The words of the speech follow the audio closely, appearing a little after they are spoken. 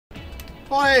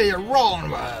Oh, hey, you're rolling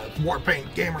with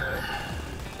Warpaint Gamer.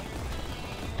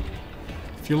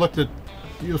 If you look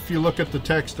at the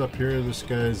text up here, this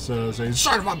guy's saying,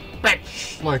 "Son of a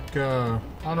bitch!" Like, I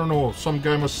don't know. Some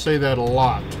guy must say that a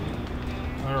lot.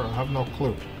 I don't know. I have no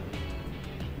clue.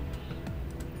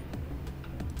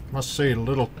 Must say a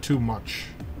little too much.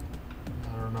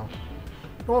 I don't know.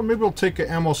 Well, maybe we'll take an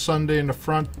ammo Sunday in the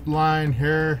front line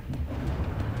here.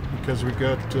 Because we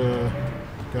got,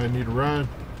 guy need a ride.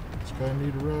 This guy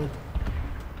need a ride.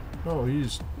 Oh,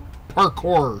 he's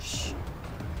parkours.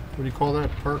 What do you call that?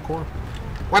 Parkour?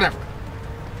 Whatever.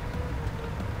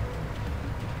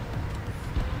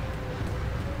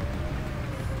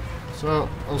 So,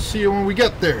 I'll see you when we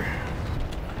get there.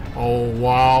 Oh,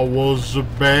 I was a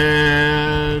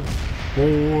bad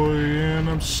boy and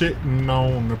I'm sitting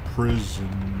on a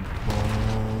prison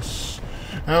bus.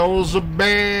 I was a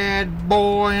bad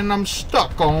boy and I'm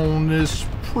stuck on this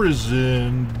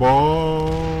prison bus.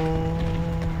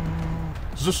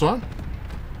 Is this on?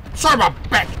 Son of a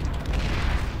bitch!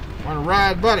 Want to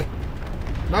ride, buddy?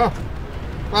 No?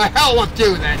 Well, the hell with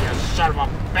you then, you son of a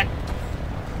bitch!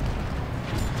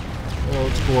 Well,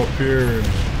 let's go up here and...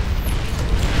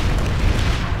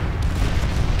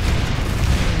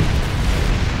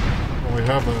 Well, we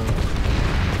have a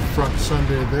front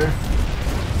Sunday there.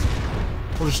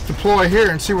 We'll just deploy here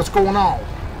and see what's going on.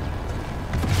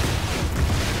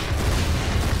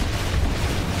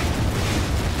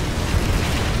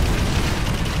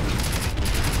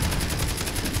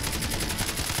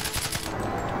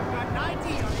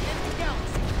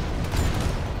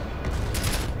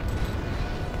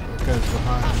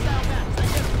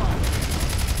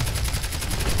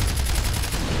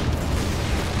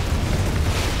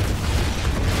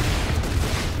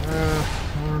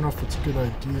 Good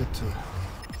idea to...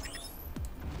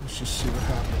 Let's just see what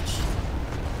happens.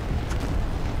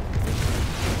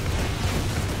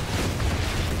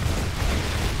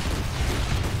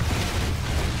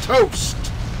 Toast!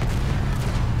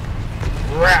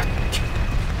 Rat!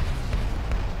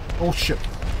 Oh shit.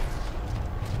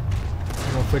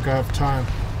 I don't think I have time.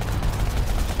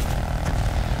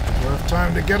 Do I have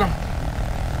time to get him?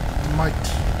 I might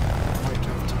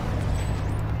have time.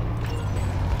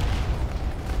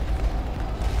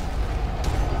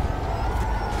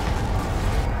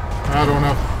 I don't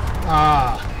know.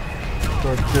 So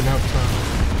I didn't have time.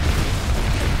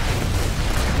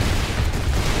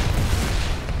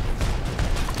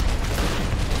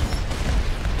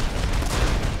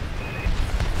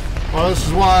 Well, this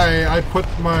is why I put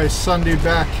my Sunday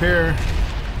back here.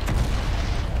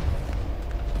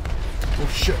 Oh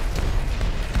shit.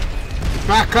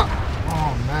 Back up!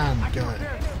 Oh man, guy.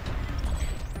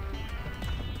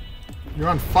 You're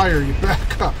on fire, you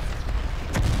back up.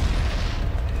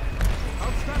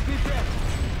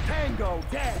 Tango,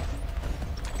 dash.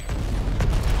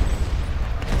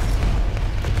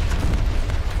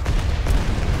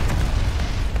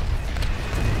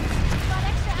 Got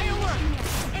extra ammunition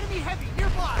here. Enemy heavy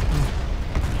nearby.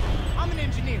 I'm an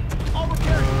engineer. I'll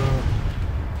repair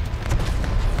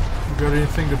you got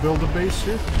anything to build a base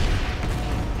here?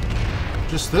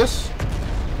 Just this?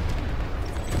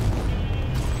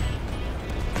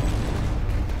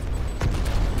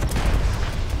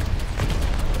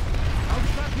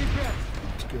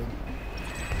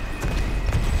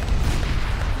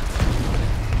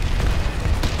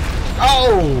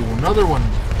 Oh, another one.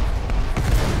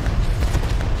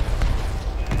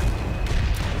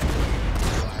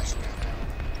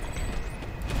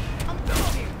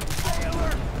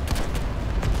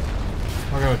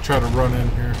 I gotta try to run in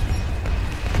here.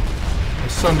 My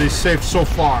Sunday's safe so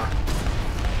far.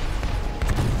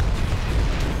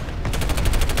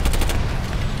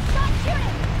 Stop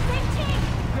shooting! Same team!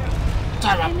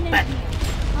 I'm an engineer.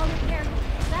 I'll repair you.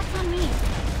 That's on me.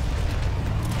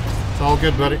 It's all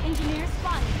good, buddy. Engineer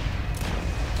spotted.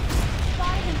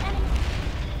 Spotted an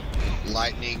enemy.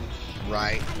 Lightning,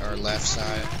 right or left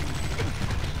side.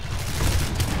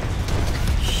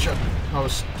 Shit, I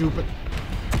was stupid.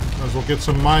 Might as well get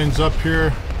some mines up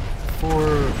here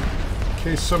in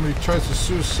case somebody tries to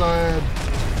suicide.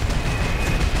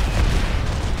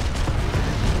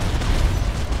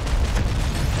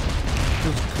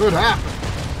 This could happen.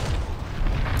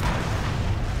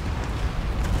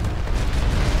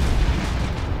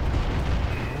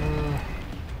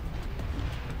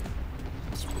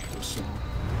 Let's put this on.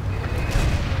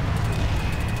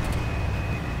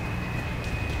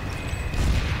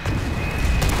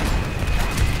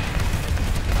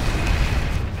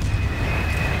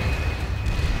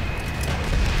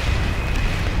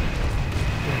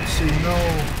 No.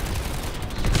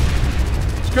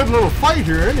 It's a good little fight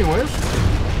here anyways.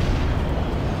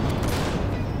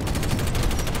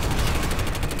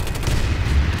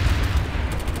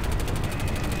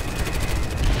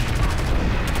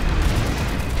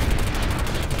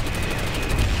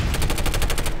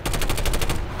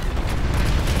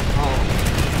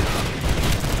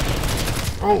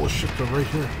 Oh shit, they're right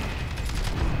here.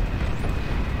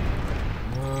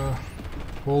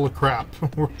 Holy crap.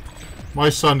 My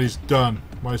Sunday's done.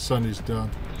 My Sunday's done.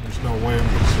 There's no way I'm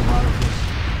gonna survive this.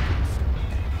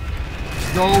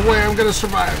 There's no way I'm gonna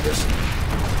survive this.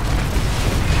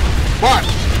 But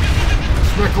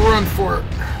let's make a run for it.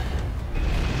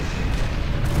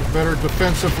 A better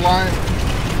defensive line.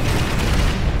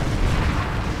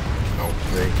 Nope,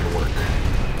 they ain't gonna work.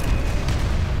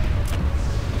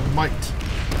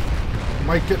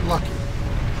 Might get lucky.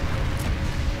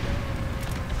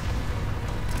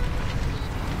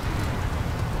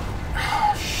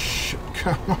 Oh, shit,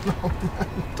 come on,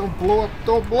 man. Don't blow up,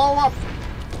 don't blow up!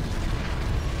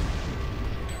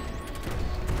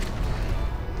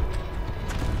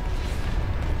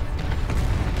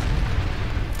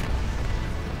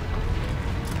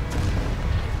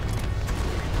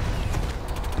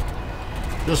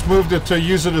 Just moved it to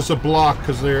use it as a block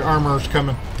because the armor's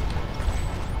coming.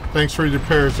 Thanks for your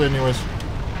repairs anyways.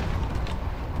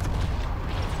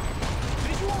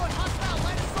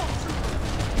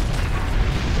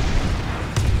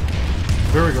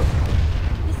 There we go.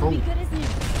 This will be good as new.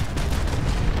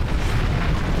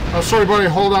 Oh, sorry, buddy.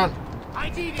 Hold on.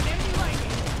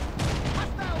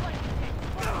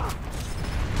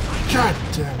 God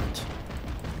damn it.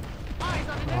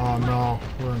 Oh, no.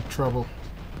 We're in trouble.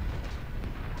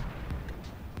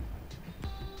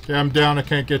 Okay, I'm down. I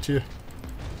can't get to you.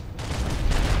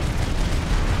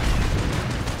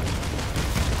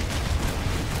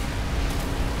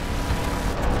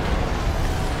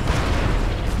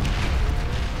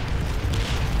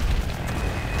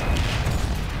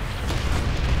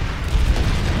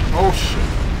 Oh shit.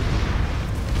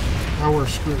 Now we're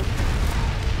screwed.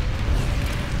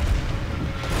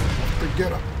 Have to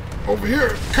get up. Over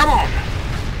here. Come on.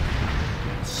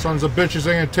 Sons of bitches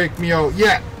ain't gonna take me out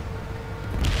yet.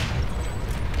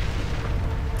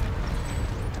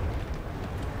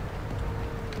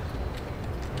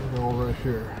 Go right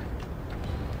here.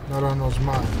 Not on those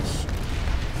mines.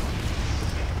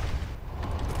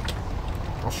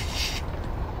 Oh shit.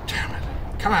 Damn it.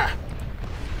 Come on.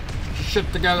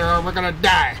 Shit together or we're gonna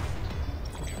die.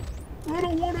 I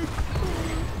don't want to.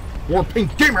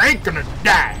 Warpaint Gamer ain't gonna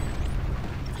die.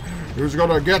 Who's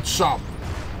gonna get some?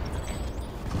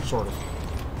 Sort of.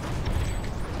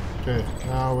 Okay,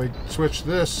 now we switch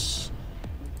this.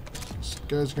 This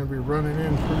guy's gonna be running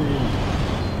in pretty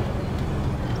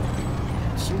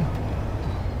soon.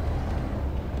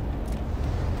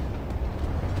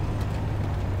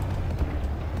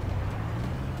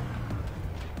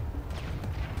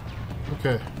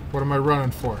 Okay, what am I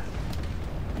running for?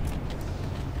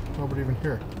 Nobody even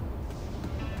here.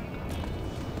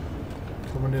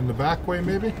 Coming in the back way,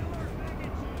 maybe?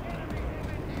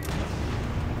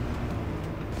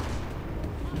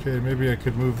 Okay, maybe I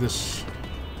could move this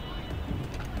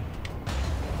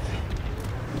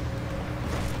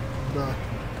back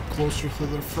closer to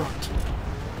the front.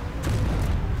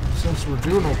 Since we're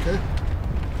doing okay.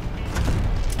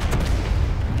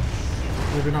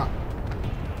 Maybe not.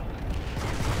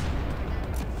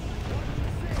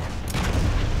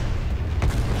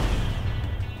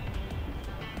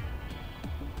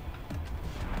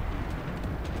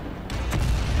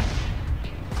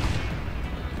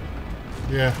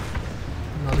 Yeah,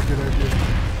 not a good idea.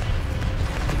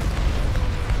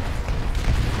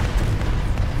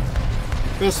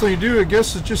 Best thing to do, I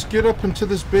guess, is just get up into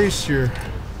this base here.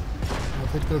 I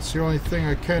think that's the only thing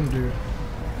I can do.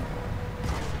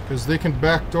 Because they can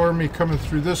backdoor me coming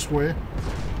through this way.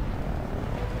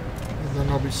 And then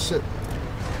I'll be sitting.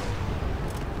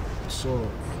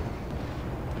 So...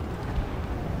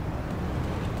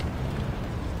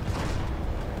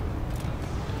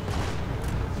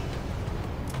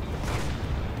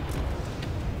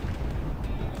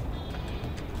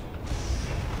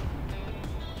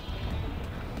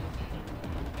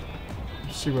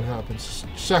 see what happens.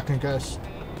 Second, guys.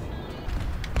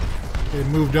 They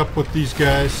moved up with these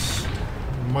guys.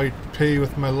 Might pay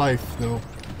with my life, though.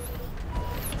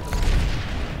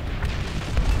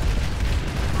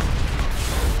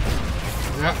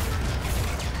 Yep.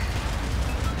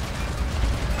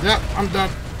 Yep, I'm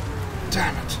done.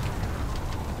 Damn it.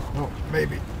 Oh,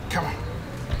 maybe. Come on.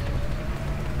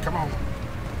 Come on.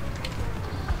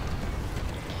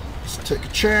 Let's take a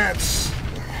chance.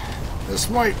 This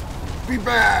might be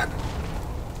bad.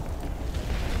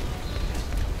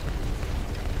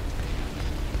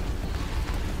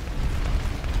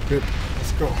 Good.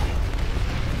 Let's go.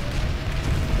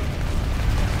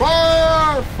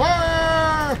 Fire!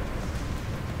 Fire!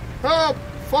 Help!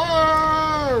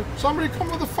 Fire! Somebody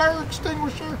come with a fire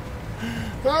extinguisher.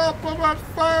 Help, I'm on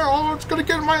fire. Oh, it's gonna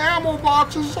get in my ammo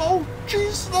boxes. Oh,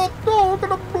 jeez, no, I'm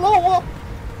gonna blow up.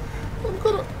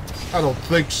 I don't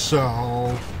think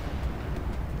so.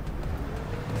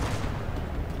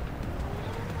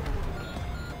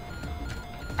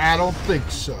 I don't think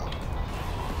so.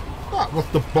 Not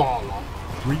with the ball up.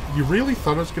 You really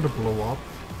thought it was gonna blow up?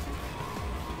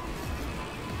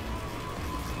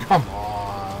 Come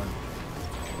on.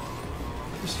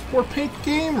 This is War Paint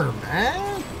Gamer,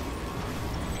 man.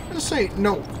 This ain't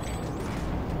no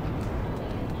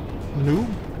noob.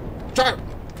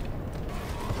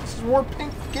 This is War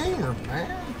Paint Gamer,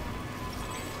 man.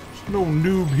 There's no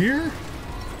noob here.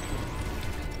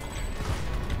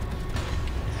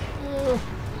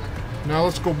 Now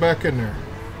let's go back in there.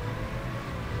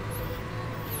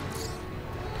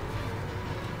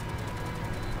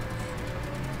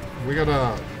 We got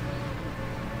a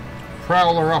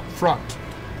Prowler up front.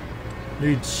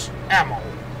 Needs ammo.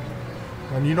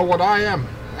 And you know what I am?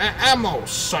 Ammo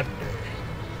Sunday.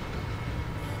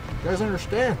 You guys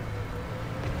understand?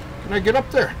 Can I get up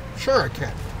there? Sure I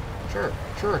can. Sure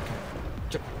I can.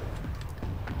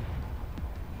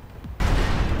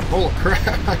 Holy crap,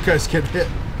 that guy's getting hit.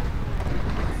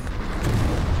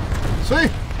 See?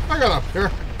 I got up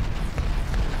there.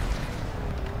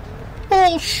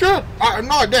 Bullshit! I'm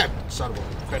not dead. Son of a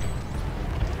bitch.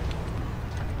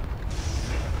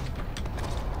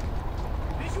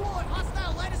 Visual and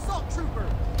hostile light assault trooper.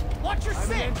 Watch your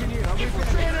six. Engineer. I'm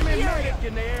infiltrating medic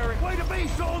in the area. Way to be,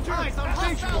 soldier. Eyes on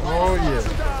hostile Oh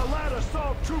yeah. Light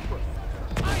assault trooper.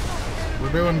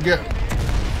 We're doing good.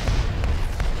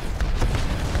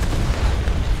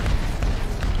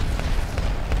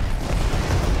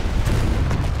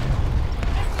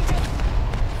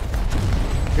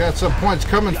 Got some points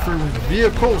coming through the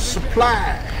vehicle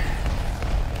supply.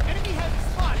 Enemy heavy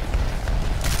spotted.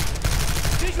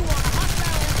 Visual on a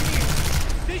hostile engineer.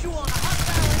 Visual on a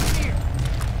hostile engineer.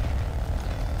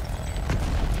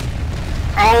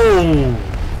 Oh!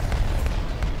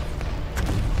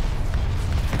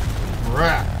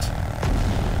 Right.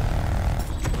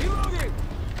 Reloading.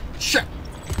 Shit.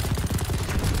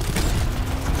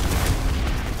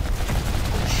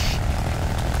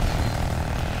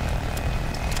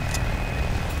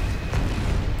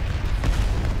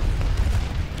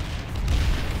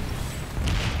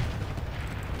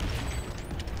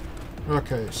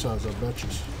 Okay, sons of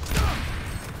bitches.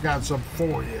 Got some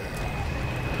for you.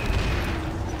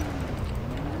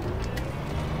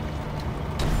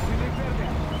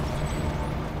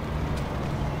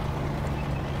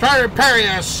 Try to repair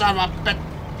you, son of a bitch.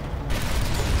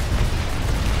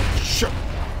 Shit.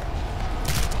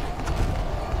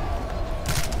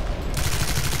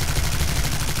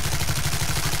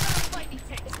 Lightning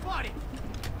tank spotted.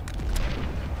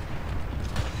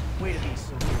 Way to be,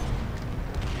 soldier.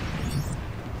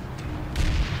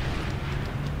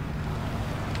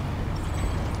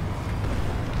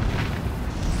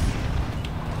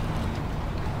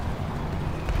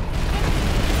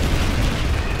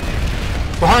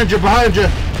 Behind you,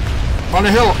 on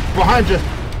the hill, behind you.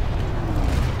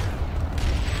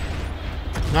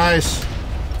 Nice.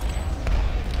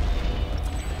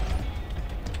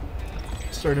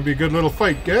 Starting to be a good little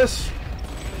fight, guess.